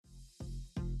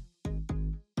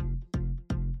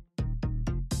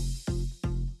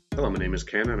Hello, my name is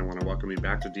Ken, and I want to welcome you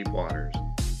back to Deep Waters.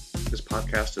 This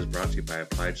podcast is brought to you by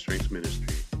Applied Strengths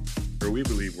Ministry, where we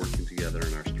believe working together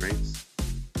in our strengths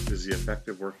is the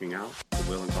effective working out the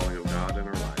will and calling of God in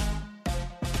our lives.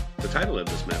 The title of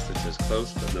this message is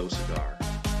Close But No Cigar.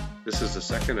 This is the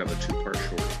second of a two-part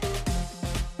short.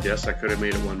 Yes, I could have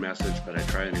made it one message, but I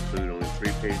try and include only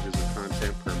 3 pages of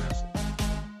content per message.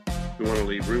 We want to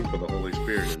leave room for the Holy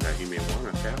Spirit and that He may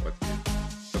want to chat with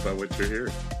you about what you're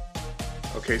hearing.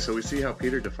 Okay, so we see how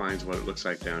Peter defines what it looks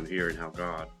like down here and how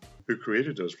God, who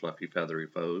created those fluffy, feathery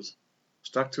foes,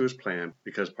 stuck to His plan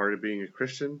because part of being a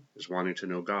Christian is wanting to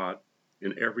know God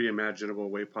in every imaginable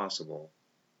way possible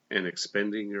and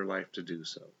expending your life to do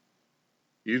so.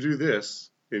 You do this,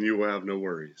 and you will have no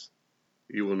worries.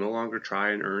 You will no longer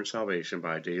try and earn salvation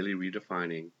by daily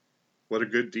redefining what a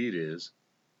good deed is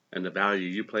and the value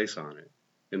you place on it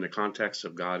in the context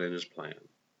of God and His plan.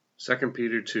 2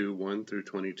 Peter 2, 1 through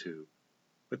 22.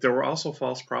 But there were also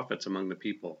false prophets among the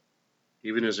people,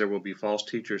 even as there will be false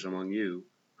teachers among you,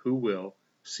 who will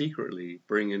secretly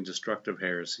bring in destructive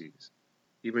heresies,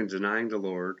 even denying the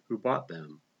Lord who bought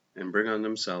them, and bring on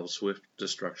themselves swift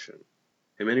destruction.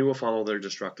 And many will follow their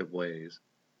destructive ways,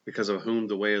 because of whom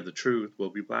the way of the truth will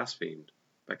be blasphemed.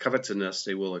 By covetousness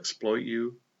they will exploit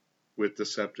you with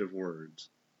deceptive words.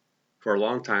 For a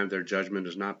long time their judgment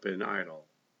has not been idle,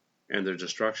 and their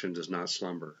destruction does not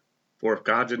slumber. For if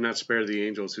God did not spare the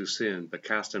angels who sinned, but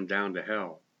cast them down to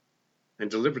hell,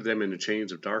 and delivered them into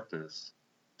chains of darkness,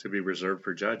 to be reserved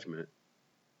for judgment,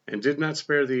 and did not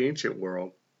spare the ancient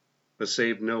world, but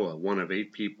saved Noah, one of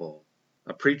 8 people,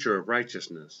 a preacher of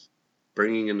righteousness,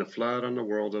 bringing in the flood on the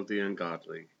world of the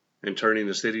ungodly, and turning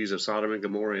the cities of Sodom and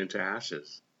Gomorrah into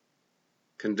ashes,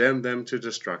 condemned them to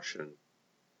destruction,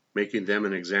 making them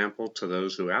an example to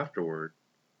those who afterward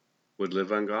would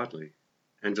live ungodly,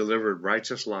 and delivered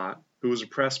righteous Lot, who was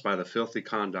oppressed by the filthy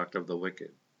conduct of the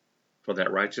wicked, for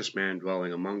that righteous man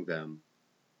dwelling among them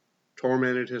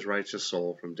tormented his righteous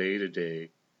soul from day to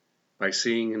day by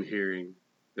seeing and hearing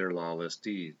their lawless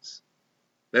deeds.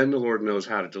 Then the Lord knows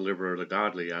how to deliver the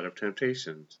godly out of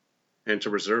temptations, and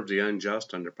to reserve the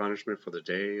unjust under punishment for the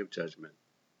day of judgment,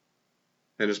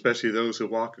 and especially those who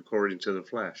walk according to the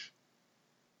flesh,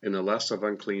 in the lust of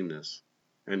uncleanness,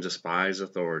 and despise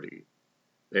authority.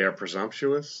 They are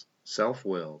presumptuous,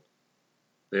 self-willed.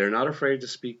 They are not afraid to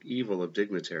speak evil of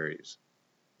dignitaries,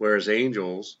 whereas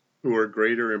angels, who are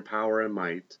greater in power and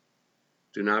might,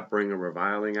 do not bring a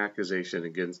reviling accusation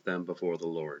against them before the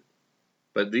Lord.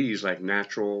 But these, like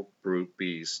natural brute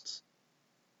beasts,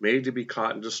 made to be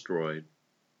caught and destroyed,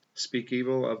 speak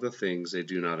evil of the things they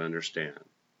do not understand,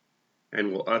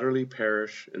 and will utterly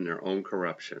perish in their own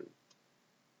corruption,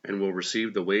 and will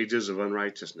receive the wages of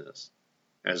unrighteousness,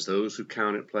 as those who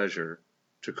count it pleasure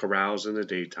to carouse in the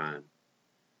daytime.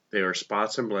 They are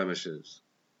spots and blemishes,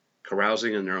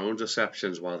 carousing in their own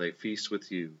deceptions while they feast with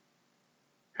you,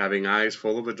 having eyes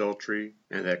full of adultery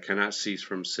and that cannot cease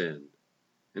from sin,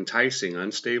 enticing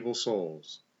unstable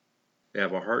souls. They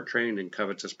have a heart trained in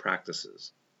covetous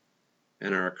practices,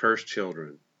 and are accursed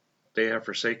children. They have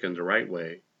forsaken the right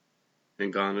way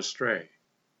and gone astray,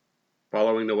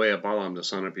 following the way of Balaam the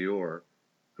son of Beor,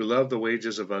 who loved the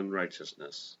wages of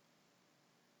unrighteousness.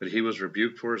 But he was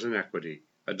rebuked for his iniquity.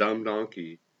 A dumb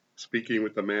donkey, speaking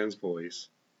with a man's voice,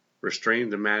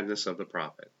 restrained the madness of the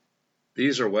prophet.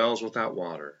 These are wells without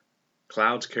water,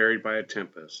 clouds carried by a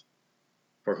tempest,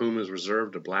 for whom is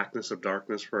reserved the blackness of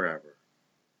darkness forever.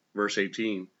 Verse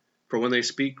 18, For when they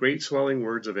speak great swelling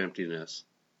words of emptiness,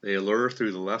 they allure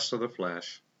through the lust of the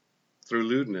flesh, through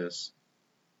lewdness,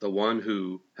 the one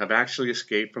who have actually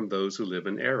escaped from those who live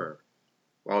in error.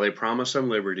 While they promise them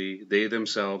liberty, they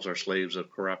themselves are slaves of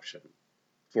corruption.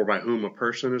 For by whom a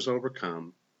person is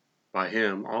overcome, by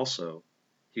him also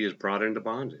he is brought into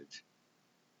bondage.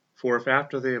 For if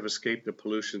after they have escaped the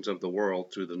pollutions of the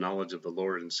world through the knowledge of the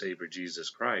Lord and Savior Jesus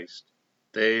Christ,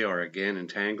 they are again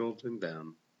entangled in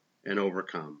them and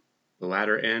overcome, the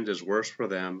latter end is worse for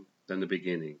them than the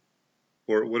beginning.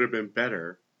 For it would have been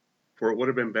better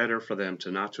for them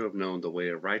not to have known the way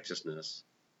of righteousness,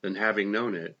 than having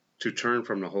known it, to turn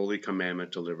from the holy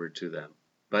commandment delivered to them.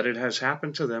 But it has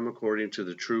happened to them according to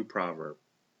the true proverb,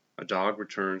 a dog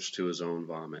returns to his own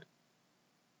vomit,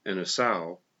 and a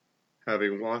sow,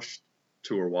 having washed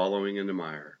to her wallowing in the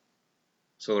mire.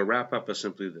 So the wrap-up is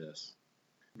simply this.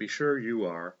 Be sure you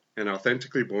are an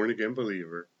authentically born-again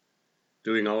believer,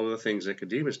 doing all of the things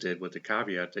Nicodemus did, with the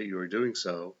caveat that you are doing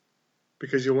so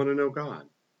because you want to know God,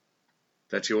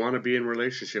 that you want to be in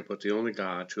relationship with the only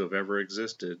God to have ever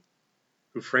existed,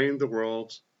 who framed the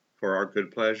worlds for our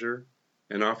good pleasure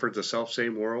and offered the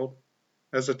selfsame world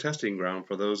as a testing ground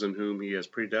for those in whom He has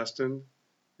predestined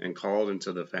and called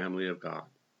into the family of God.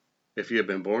 If you have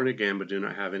been born again but do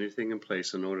not have anything in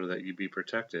place in order that you be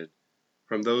protected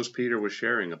from those Peter was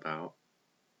sharing about,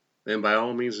 then by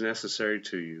all means necessary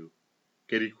to you,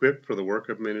 get equipped for the work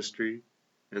of ministry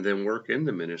and then work in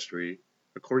the ministry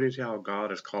according to how God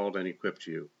has called and equipped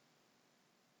you.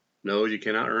 No, you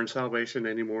cannot earn salvation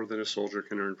any more than a soldier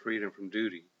can earn freedom from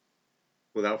duty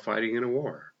without fighting in a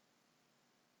war.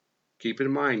 Keep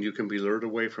in mind you can be lured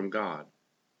away from God,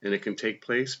 and it can take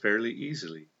place fairly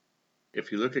easily.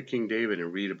 If you look at King David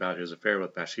and read about his affair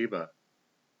with Bathsheba,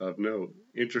 of note,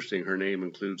 interesting, her name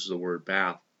includes the word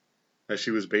bath, as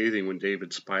she was bathing when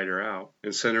David spied her out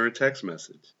and sent her a text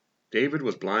message. David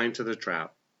was blind to the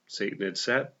trap Satan had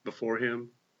set before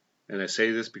him, and I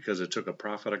say this because it took a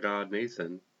prophet of God,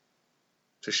 Nathan,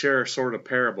 to share a sort of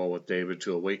parable with David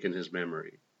to awaken his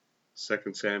memory.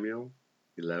 2 Samuel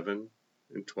 11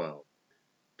 and 12.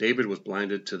 David was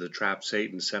blinded to the trap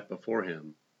Satan set before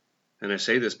him, and I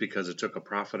say this because it took a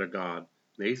prophet of God,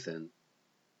 Nathan,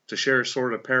 to share a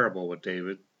sort of parable with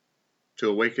David to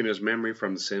awaken his memory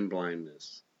from the sin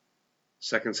blindness.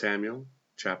 2 Samuel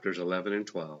chapters 11 and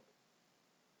 12.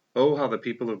 Oh, how the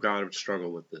people of God would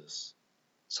struggle with this.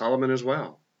 Solomon as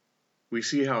well. We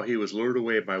see how he was lured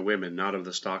away by women not of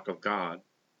the stock of God,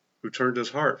 who turned his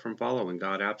heart from following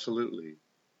God absolutely.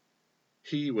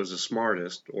 He was the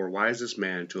smartest or wisest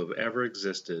man to have ever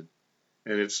existed,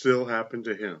 and it still happened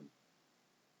to him.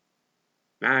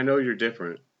 Now I know you're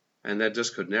different, and that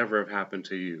this could never have happened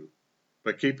to you,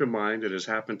 but keep in mind it has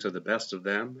happened to the best of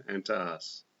them and to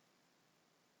us.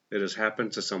 It has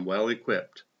happened to some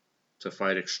well-equipped to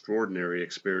fight extraordinary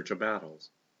spiritual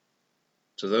battles,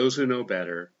 to those who know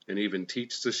better and even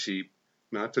teach the sheep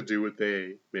not to do what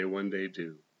they may one day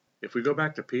do. If we go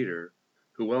back to Peter,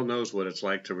 who well knows what it's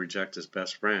like to reject his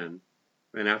best friend,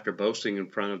 and after boasting in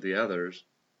front of the others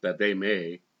that they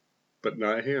may, but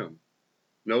not him.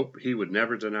 Nope, he would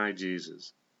never deny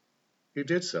Jesus. He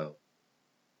did so.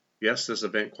 Yes, this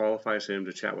event qualifies him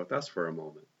to chat with us for a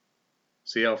moment.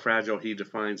 See how fragile he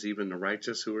defines even the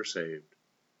righteous who are saved.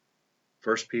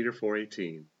 1 Peter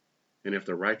 4:18. And if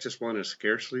the righteous one is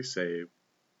scarcely saved,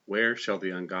 where shall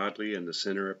the ungodly and the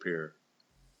sinner appear?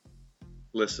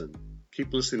 Listen,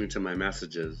 keep listening to my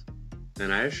messages,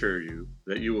 and I assure you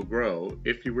that you will grow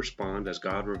if you respond as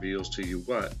God reveals to you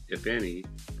what, if any,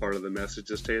 part of the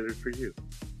message is tailored for you.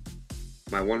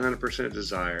 My 100%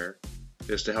 desire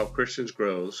is to help Christians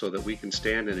grow so that we can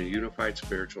stand in a unified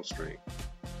spiritual strength.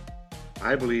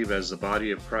 I believe as the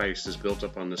body of Christ is built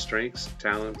up on the strengths,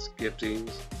 talents,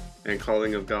 giftings, and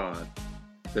calling of God,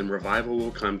 then revival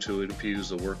will come to infuse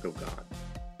the work of God.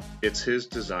 It's His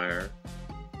desire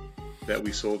that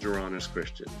we soldier on as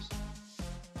Christians.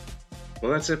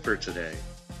 Well, that's it for today.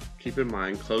 Keep in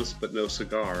mind, Close But No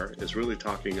Cigar is really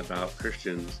talking about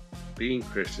Christians being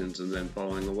Christians and then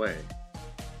falling away.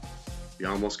 You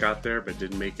almost got there but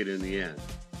didn't make it in the end.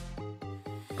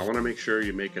 I want to make sure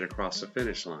you make it across the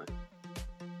finish line.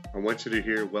 I want you to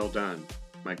hear, "Well done,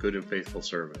 my good and faithful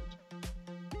servant."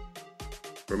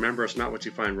 Remember, it's not what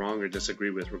you find wrong or disagree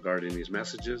with regarding these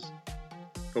messages,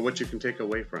 but what you can take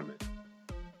away from it.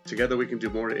 Together we can do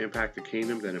more to impact the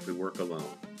kingdom than if we work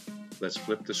alone. Let's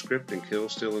flip the script and kill,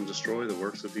 steal, and destroy the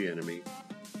works of the enemy,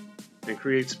 and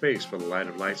create space for the light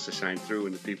of lights to shine through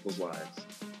into people's lives.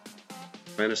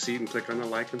 Plant a seed and click on the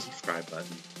like and subscribe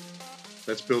button.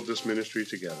 Let's build this ministry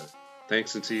together.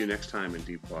 Thanks, and see you next time in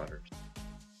Deep Waters.